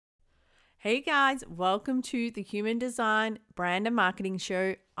Hey guys, welcome to the Human Design Brand and Marketing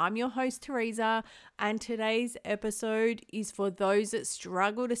Show. I'm your host, Teresa, and today's episode is for those that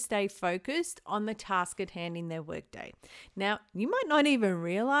struggle to stay focused on the task at hand in their workday. Now, you might not even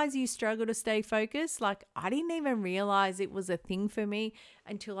realize you struggle to stay focused. Like, I didn't even realize it was a thing for me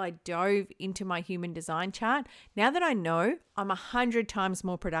until I dove into my human design chart. Now that I know, I'm 100 times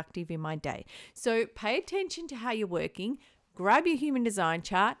more productive in my day. So pay attention to how you're working. Grab your human design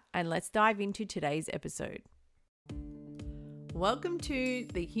chart and let's dive into today's episode. Welcome to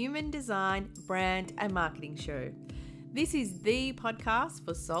the Human Design Brand and Marketing Show. This is the podcast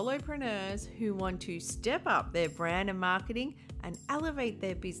for solopreneurs who want to step up their brand and marketing and elevate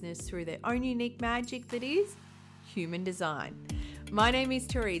their business through their own unique magic that is human design. My name is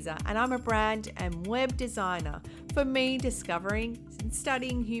Teresa and I'm a brand and web designer. For me, discovering and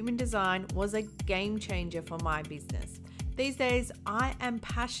studying human design was a game changer for my business. These days, I am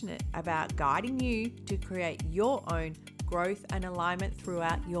passionate about guiding you to create your own growth and alignment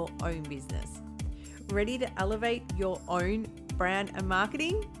throughout your own business. Ready to elevate your own brand and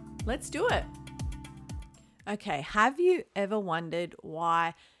marketing? Let's do it. Okay, have you ever wondered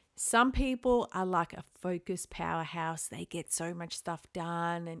why some people are like a focused powerhouse? They get so much stuff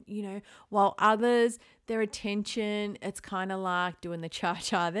done, and while others, their attention, it's kind of like doing the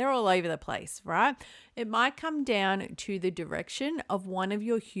cha-cha. They're all over the place, right? It might come down to the direction of one of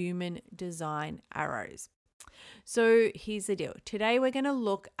your human design arrows. So here's the deal. Today we're going to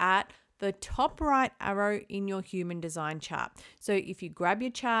look at the top right arrow in your human design chart. So if you grab your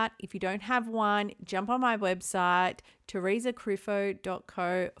chart, if you don't have one, jump on my website,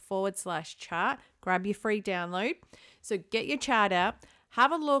 teresacriffo.co/chart, grab your free download. So get your chart out,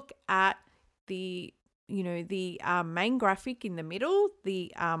 have a look at the main graphic in the middle,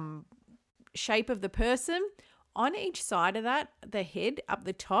 the shape of the person. On each side of that, the head up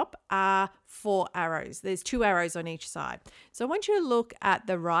the top are 4 arrows. There's 2 arrows on each side. So I want you to look at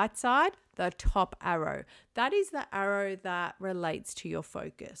the right side, the top arrow. That is the arrow that relates to your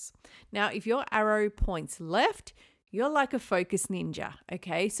focus. Now, if your arrow points left, you're like a focus ninja,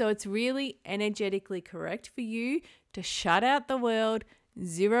 okay? So it's really energetically correct for you to shut out the world,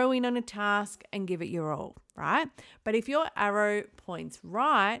 zero in on a task, and give it your all, right? But if your arrow points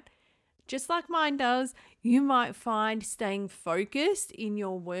right, just like mine does, you might find staying focused in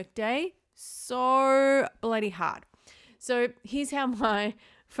your workday so bloody hard. So here's how my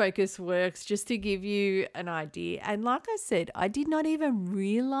focus works, just to give you an idea. And like I said, I did not even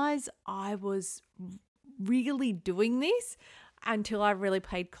realize I was really doing this until I really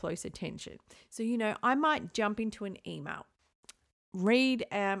paid close attention. So, I might jump into an email. Read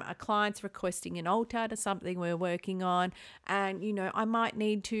a client's requesting an altar to something we're working on, and I might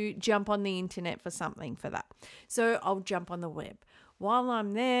need to jump on the internet for something for that. So I'll jump on the web. While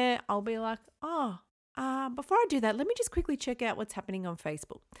I'm there, I'll be like, before I do that, let me just quickly check out what's happening on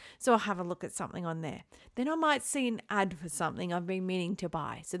Facebook. So I'll have a look at something on there. Then I might see an ad for something I've been meaning to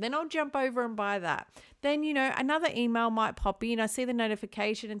buy. So then I'll jump over and buy that. Then, another email might pop in. I see the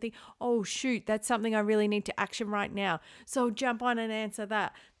notification and think, oh, shoot, that's something I really need to action right now. So I'll jump on and answer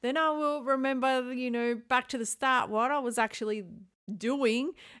that. Then I will remember, back to the start, what I was actually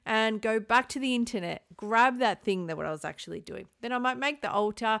doing, and go back to the internet, grab that thing that what I was actually doing. Then I might make the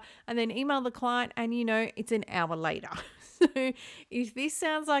altar and then email the client, and it's an hour later. So if this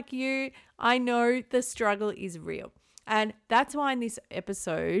sounds like you, I know the struggle is real. And that's why in this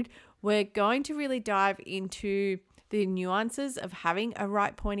episode, we're going to really dive into the nuances of having a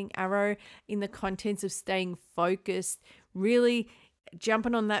right pointing arrow in the contents of staying focused, really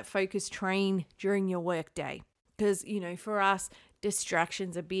jumping on that focus train during your workday. Because, for us,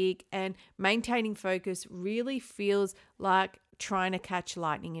 distractions are big, and maintaining focus really feels like trying to catch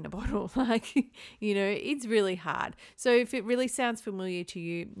lightning in a bottle. It's really hard. So if it really sounds familiar to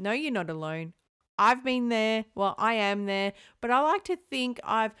you, no, you're not alone. I've been there. Well, I am there, but I like to think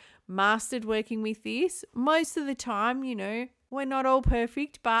I've mastered working with this. Most of the time, we're not all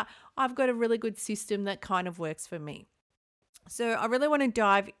perfect, but I've got a really good system that kind of works for me. So I really want to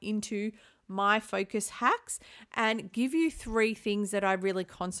dive into my focus hacks and give you 3 things that I really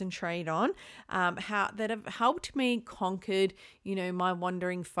concentrate on, that have helped me conquered, my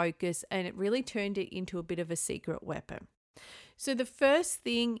wandering focus, and it really turned it into a bit of a secret weapon. So the first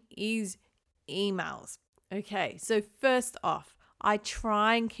thing is emails. Okay, so first off, I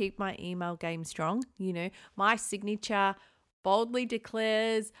try and keep my email game strong. My signature boldly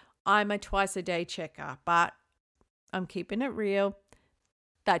declares I'm a twice a day checker, but I'm keeping it real.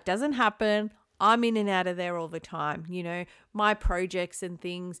 That doesn't happen. I'm in and out of there all the time. My projects and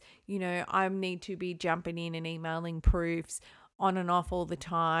things, I need to be jumping in and emailing proofs on and off all the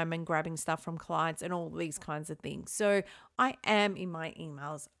time and grabbing stuff from clients and all these kinds of things. So I am in my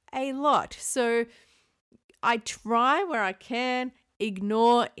emails a lot. So I try where I can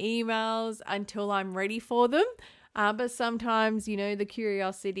ignore emails until I'm ready for them. But sometimes, the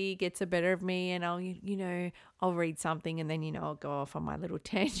curiosity gets the better of me and I'll read something and then, I'll go off on my little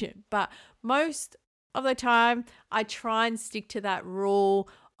tangent. But most of the time, I try and stick to that rule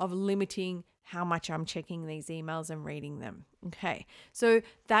of limiting how much I'm checking these emails and reading them. Okay, so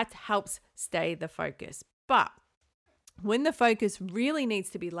that helps stay the focus. But when the focus really needs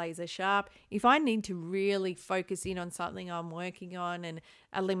to be laser sharp, if I need to really focus in on something I'm working on and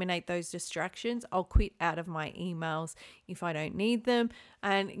eliminate those distractions, I'll quit out of my emails if I don't need them.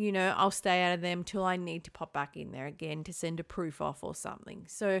 And, I'll stay out of them till I need to pop back in there again to send a proof off or something.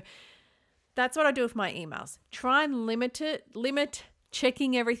 So that's what I do with my emails. Try and limit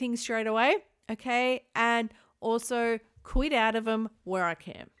checking everything straight away. Okay. And also quit out of them where I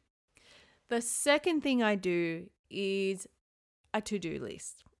can. The second thing I do is a to-do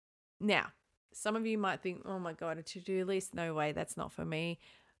list. Now, some of you might think, oh my God, a to-do list? No way, that's not for me.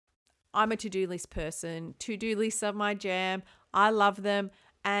 I'm a to-do list person. To-do lists are my jam. I love them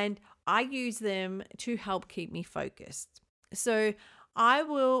and I use them to help keep me focused. So I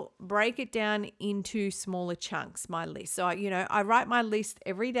will break it down into smaller chunks, my list. So, I write my list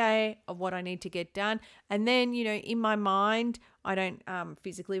every day of what I need to get done. And then, in my mind, I don't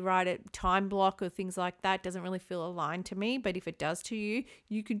physically write it, time block or things like that. Doesn't really feel aligned to me. But if it does to you,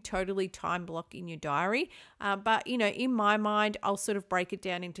 you can totally time block in your diary. But, in my mind, I'll sort of break it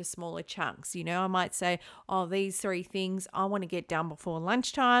down into smaller chunks. I might say, these 3 things I want to get done before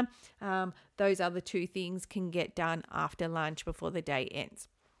lunchtime. Those other 2 things can get done after lunch before the day ends.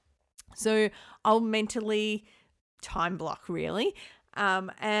 So I'll mentally time block really.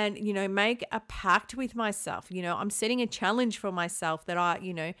 And make a pact with myself. I'm setting a challenge for myself that I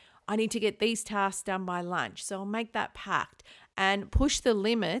need to get these tasks done by lunch. So I'll make that pact and push the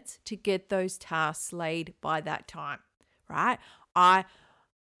limits to get those tasks laid by that time, right? I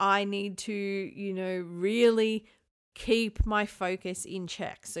need to, really keep my focus in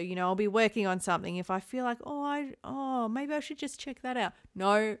check. So, I'll be working on something. If I feel like, maybe I should just check that out.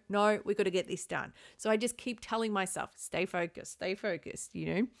 No, we got to get this done. So I just keep telling myself, stay focused.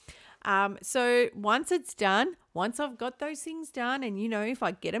 So once it's done, once I've got those things done and, if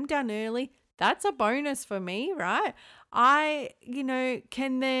I get them done early, that's a bonus for me, right? I,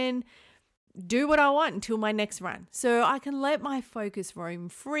 can then do what I want until my next run. So I can let my focus roam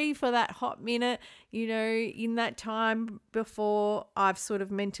free for that hot minute, in that time before I've sort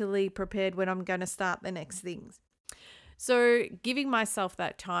of mentally prepared when I'm going to start the next things. So giving myself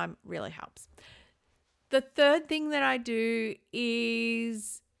that time really helps. The third thing that I do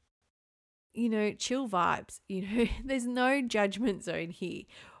is, chill vibes. There's no judgment zone here.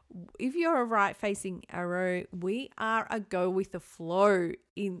 If you're a right-facing arrow, we are a go with the flow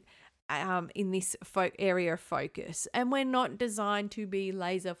in this area of focus. And we're not designed to be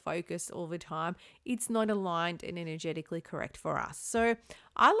laser focused all the time. It's not aligned and energetically correct for us. So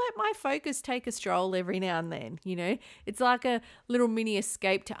I let my focus take a stroll every now and then. It's like a little mini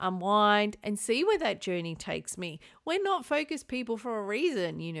escape to unwind and see where that journey takes me. We're not focused people for a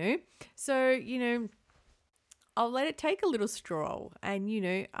reason, So, I'll let it take a little stroll and,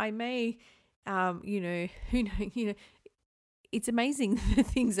 I may, it's amazing the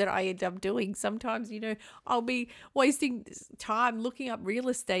things that I end up doing. Sometimes, I'll be wasting time looking up real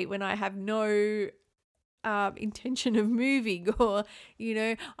estate when I have no intention of moving, or,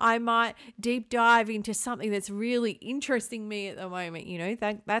 I might deep dive into something that's really interesting me at the moment.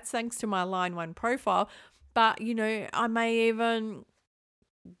 That's thanks to my Line 1 profile. But, I may even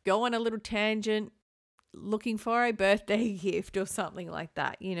go on a little tangent looking for a birthday gift or something like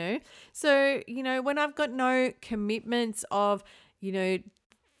that, So, when I've got no commitments of,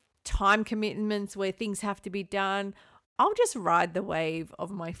 time commitments where things have to be done, I'll just ride the wave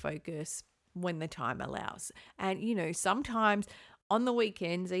of my focus when the time allows. And, sometimes on the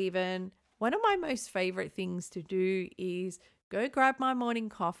weekends, even one of my most favorite things to do is go grab my morning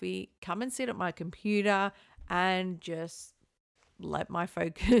coffee, come and sit at my computer and just let my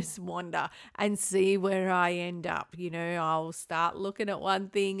focus wander and see where I end up. I'll start looking at one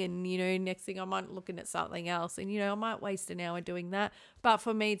thing and, next thing I might looking at something else and, I might waste an hour doing that. But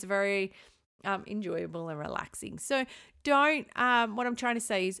for me, it's very enjoyable and relaxing. So don't, what I'm trying to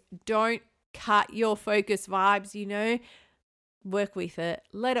say is don't cut your focus vibes, work with it,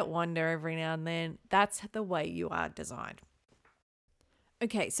 let it wander every now and then. That's the way you are designed.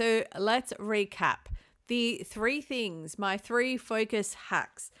 Okay, so let's recap. The 3 things, my 3 focus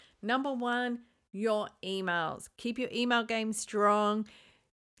hacks. Number 1, your emails. Keep your email game strong.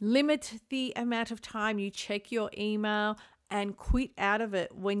 Limit the amount of time you check your email and quit out of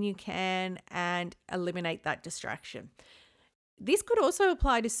it when you can and eliminate that distraction. This could also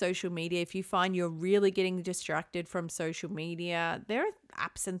apply to social media. If you find you're really getting distracted from social media, there are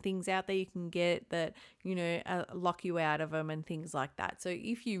apps and things out there you can get that, lock you out of them and things like that. So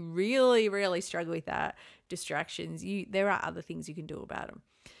if you really, really struggle with that distractions, there are other things you can do about them.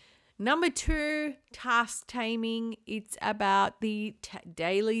 Number 2, task taming. It's about the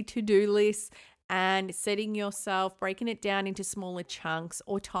daily to-do list and setting yourself, breaking it down into smaller chunks,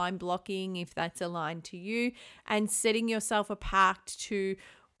 or time blocking if that's aligned to you, and setting yourself a pact to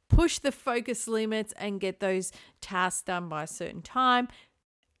push the focus limits and get those tasks done by a certain time.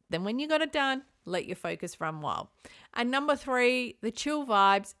 Then when you got it done, let your focus run wild. And number 3, the chill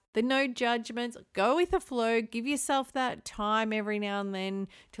vibes, the no judgments, go with the flow, give yourself that time every now and then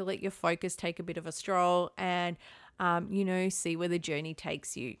to let your focus take a bit of a stroll and, see where the journey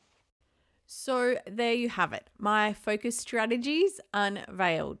takes you. So there you have it, my focus strategies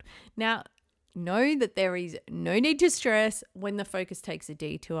unveiled. Now, know that there is no need to stress when the focus takes a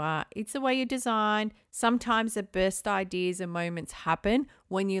detour. It's the way you're designed. Sometimes the best ideas and moments happen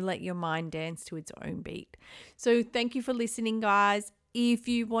when you let your mind dance to its own beat. So thank you for listening, guys. If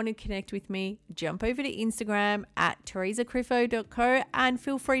you want to connect with me, jump over to Instagram at teresacriffo.co and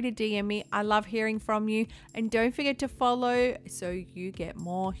feel free to DM me. I love hearing from you. And don't forget to follow so you get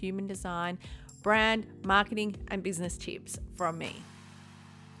more human design, brand, marketing, and business tips from me.